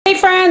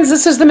friends,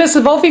 this is the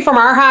Mrs. Wolfie from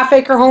our Half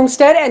Acre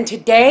Homestead, and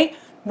today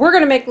we're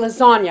going to make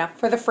lasagna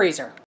for the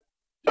freezer.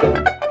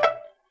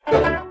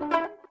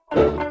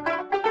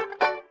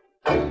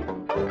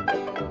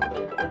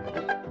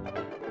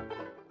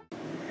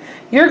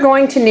 You're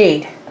going to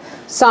need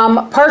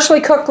some partially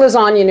cooked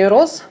lasagna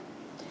noodles,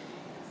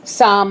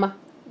 some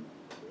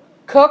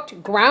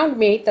cooked ground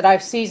meat that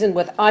I've seasoned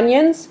with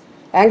onions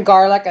and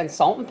garlic and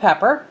salt and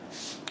pepper,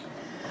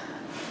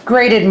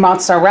 grated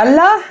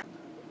mozzarella.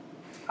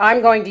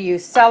 I'm going to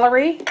use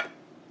celery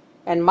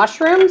and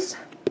mushrooms.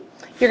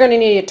 You're going to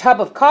need a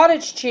tub of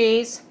cottage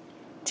cheese,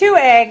 2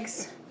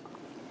 eggs,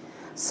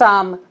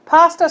 some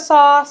pasta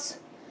sauce,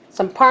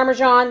 some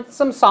Parmesan,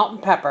 some salt and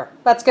pepper.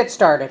 Let's get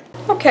started.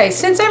 Okay,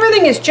 since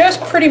everything is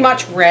just pretty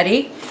much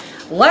ready,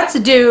 let's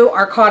do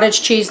our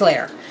cottage cheese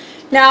layer.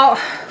 Now,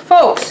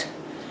 folks,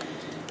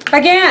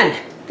 again,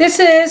 this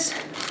is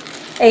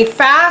a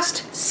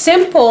fast,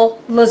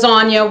 simple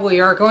lasagna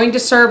we are going to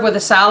serve with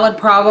a salad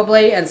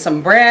probably and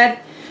some bread,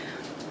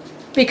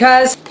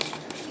 because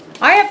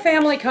I have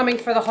family coming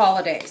for the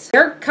holidays.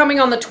 They're coming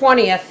on the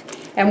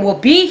 20th and will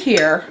be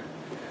here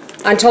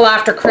until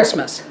after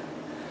Christmas.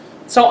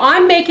 So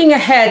I'm making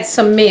ahead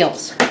some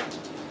meals.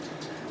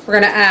 We're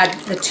going to add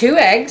the 2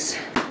 eggs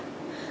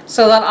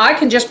so that I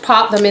can just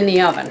pop them in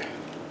the oven,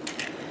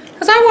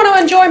 because I want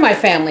to enjoy my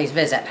family's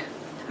visit.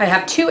 I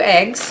have 2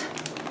 eggs.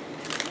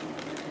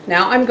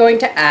 Now I'm going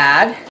to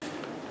add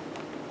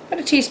about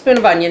a teaspoon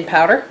of onion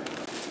powder,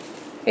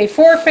 a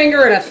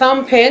forefinger and a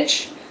thumb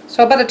pinch,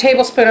 so about a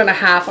tablespoon and a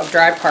half of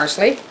dry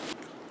parsley.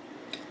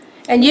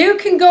 And you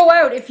can go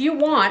out if you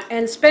want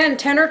and spend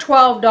 $10 or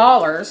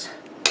 $12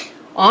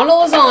 on a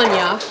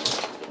lasagna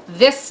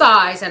this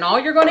size, and all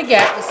you're going to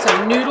get is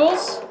some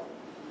noodles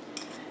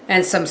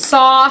and some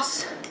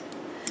sauce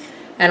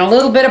and a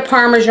little bit of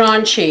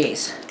Parmesan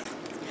cheese.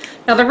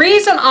 Now the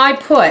reason I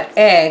put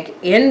egg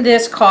in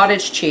this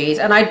cottage cheese,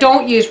 and I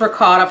don't use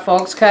ricotta,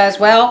 folks, because,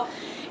 well,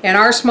 in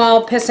our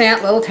small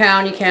pissant little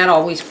town you can't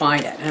always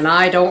find it, and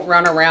I don't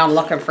run around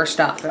looking for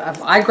stuff.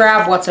 I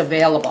grab what's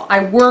available.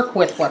 I work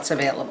with what's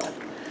available.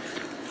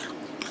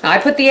 Now, I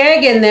put the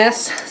egg in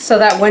this so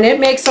that when it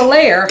makes a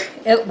layer,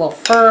 it will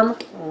firm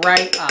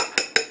right up.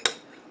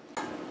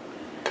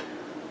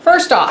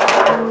 First off,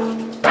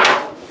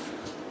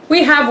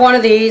 we have one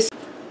of these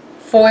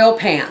foil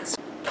pans,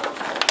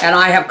 and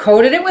I have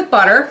coated it with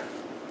butter,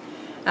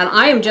 and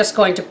I am just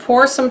going to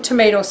pour some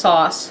tomato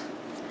sauce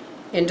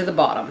into the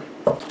bottom,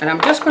 and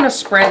I'm just going to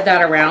spread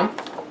that around.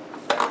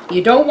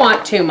 You don't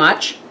want too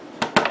much,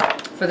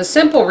 for the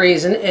simple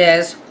reason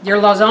is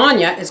your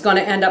lasagna is going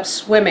to end up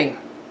swimming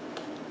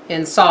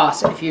in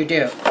sauce if you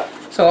do.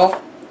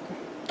 So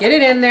get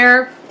it in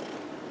there,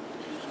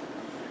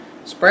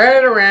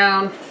 spread it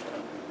around.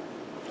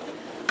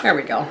 There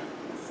we go.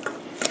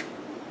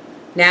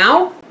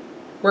 Now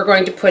we're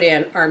going to put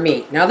in our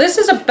meat. Now this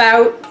is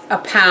about a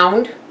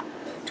pound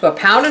to a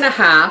pound and a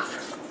half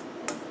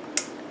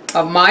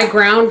of my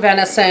ground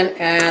venison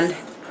and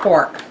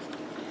pork,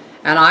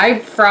 and I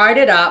fried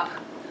it up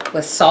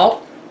with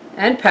salt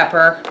and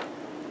pepper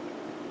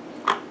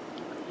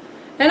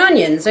and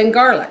onions and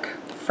garlic.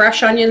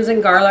 Fresh onions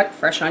and garlic,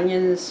 fresh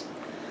onions,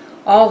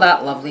 all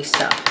that lovely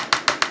stuff.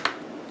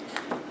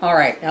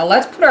 Alright, now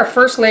let's put our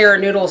first layer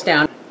of noodles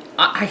down.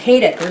 I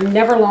hate it. They're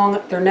never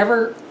long, they're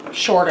never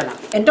short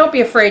enough. And don't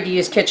be afraid to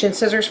use kitchen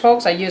scissors,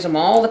 folks. I use them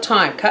all the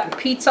time, cutting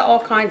pizza, all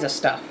kinds of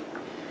stuff.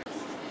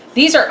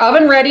 These are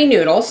oven ready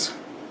noodles,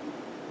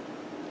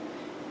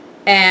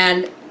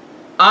 and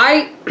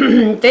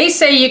they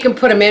say you can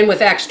put them in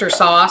with extra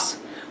sauce.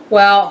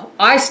 Well,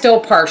 I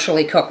still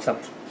partially cook them.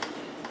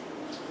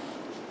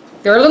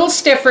 They're a little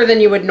stiffer than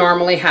you would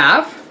normally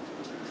have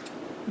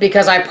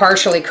because I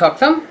partially cook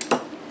them,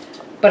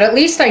 but at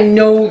least I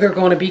know they're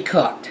going to be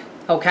cooked.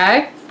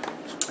 Okay,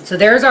 so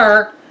there's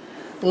our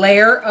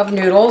layer of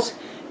noodles.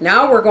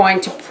 Now we're going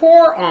to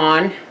pour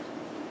on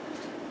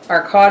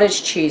our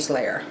cottage cheese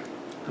layer.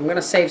 I'm going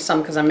to save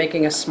some because I'm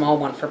making a small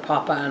one for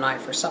Papa and I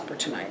for supper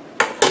tonight.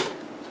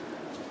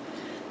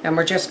 And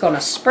we're just going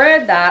to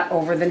spread that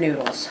over the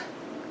noodles.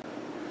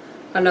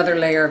 Another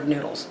layer of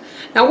noodles.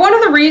 Now, one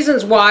of the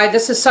reasons why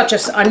this is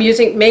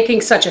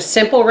making such a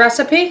simple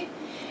recipe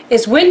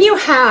is when you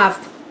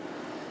have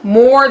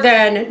more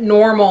than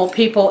normal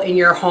people in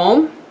your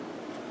home,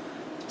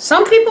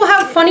 some people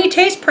have funny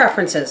taste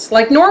preferences.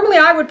 Like normally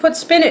I would put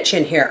spinach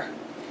in here,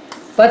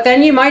 but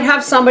then you might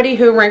have somebody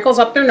who wrinkles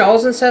up their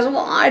nose and says,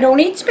 well, I don't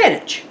eat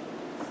spinach.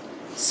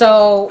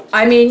 So,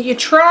 I mean, you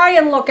try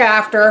and look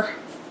after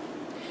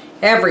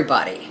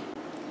everybody.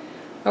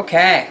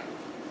 Okay.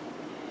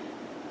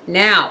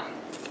 Now,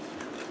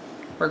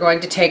 we're going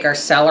to take our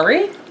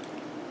celery,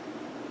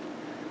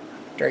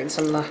 drain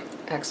some of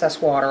the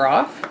excess water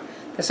off.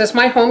 This is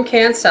my home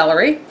canned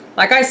celery.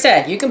 Like I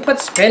said, you can put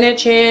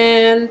spinach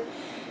in,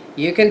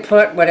 you can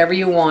put whatever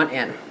you want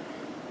in,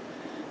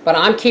 but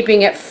I'm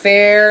keeping it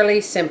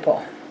fairly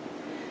simple.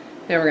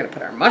 Then we're going to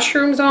put our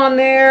mushrooms on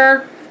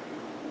there.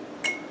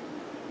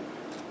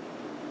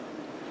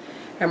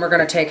 And we're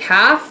going to take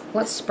half.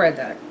 Let's spread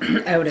that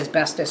out as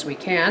best as we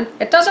can.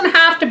 It doesn't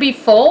have to be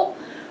full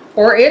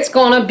or it's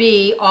going to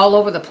be all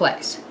over the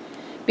place.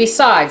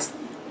 Besides,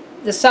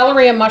 the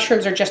celery and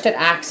mushrooms are just an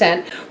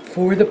accent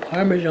for the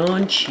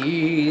Parmesan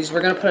cheese.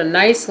 We're going to put a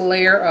nice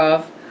layer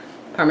of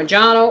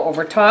Parmigiano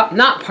over top.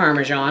 Not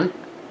Parmesan.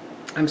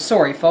 I'm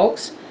sorry,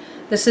 folks.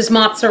 This is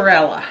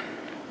mozzarella.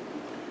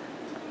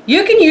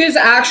 You can use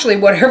actually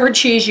whatever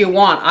cheese you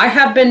want. I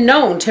have been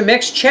known to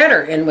mix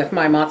cheddar in with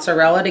my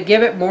mozzarella to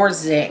give it more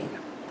zing.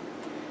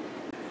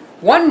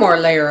 One more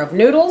layer of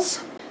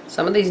noodles.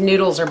 Some of these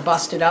noodles are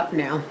busted up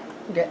now.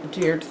 Getting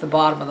near to the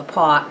bottom of the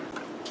pot.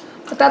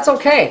 But that's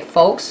okay,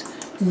 folks.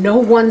 No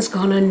one's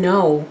gonna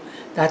know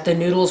that the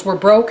noodles were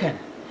broken,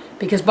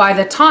 because by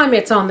the time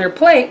it's on their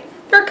plate,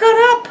 they're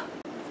cut up.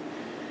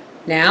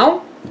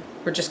 Now,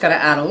 we're just gonna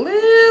add a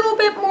little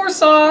bit more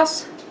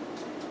sauce.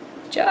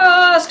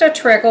 Just a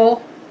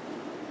trickle.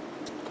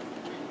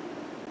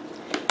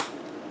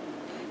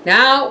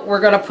 Now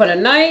we're going to put a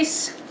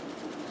nice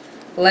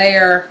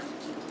layer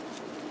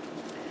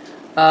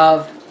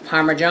of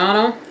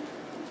Parmigiano.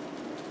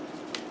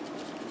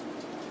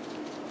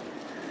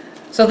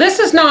 So this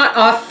is not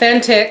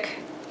authentic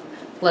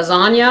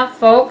lasagna,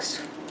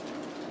 folks.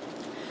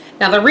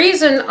 Now the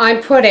reason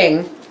I'm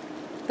putting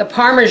the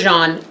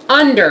Parmesan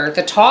under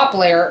the top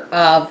layer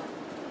of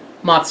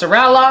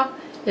mozzarella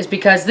is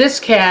because this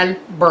can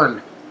burn.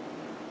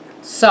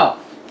 So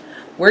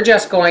we're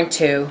just going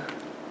to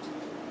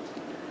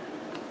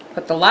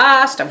put the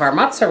last of our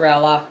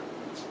mozzarella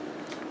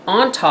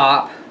on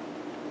top,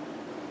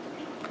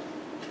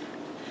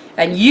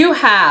 and you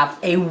have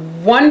a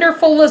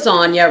wonderful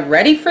lasagna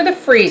ready for the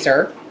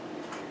freezer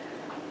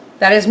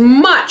that is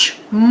much,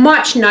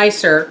 much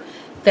nicer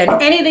than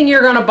anything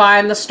you're going to buy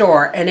in the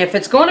store. And if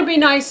it's going to be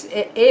nice,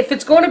 if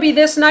it's going to be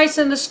this nice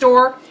in the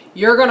store,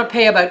 you're going to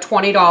pay about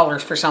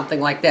 $20 for something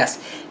like this.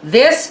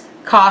 This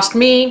cost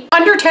me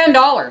under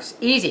 $10.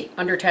 Easy,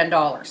 under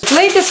 $10.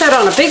 Laid this out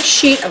on a big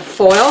sheet of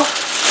foil,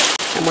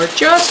 and we're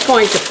just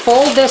going to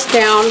fold this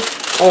down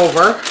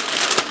over.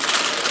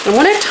 And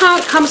when it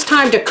comes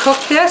time to cook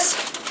this,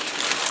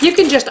 you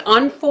can just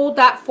unfold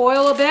that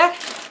foil a bit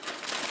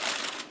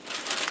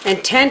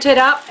and tent it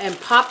up and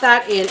pop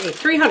that in a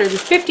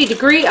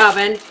 350-degree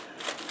oven,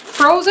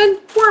 frozen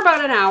for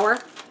about an hour.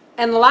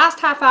 And the last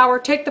half hour,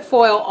 take the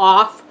foil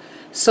off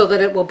so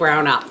that it will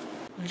brown up.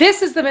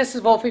 This is the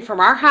Mrs. Wolfe from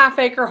our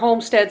half-acre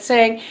homestead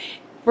saying,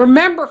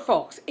 remember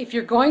folks, if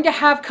you're going to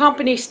have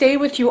company stay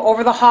with you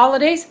over the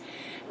holidays,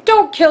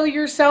 don't kill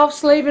yourself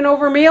slaving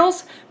over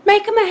meals.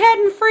 Make them ahead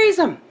and freeze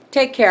them.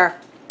 Take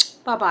care.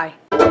 Bye-bye.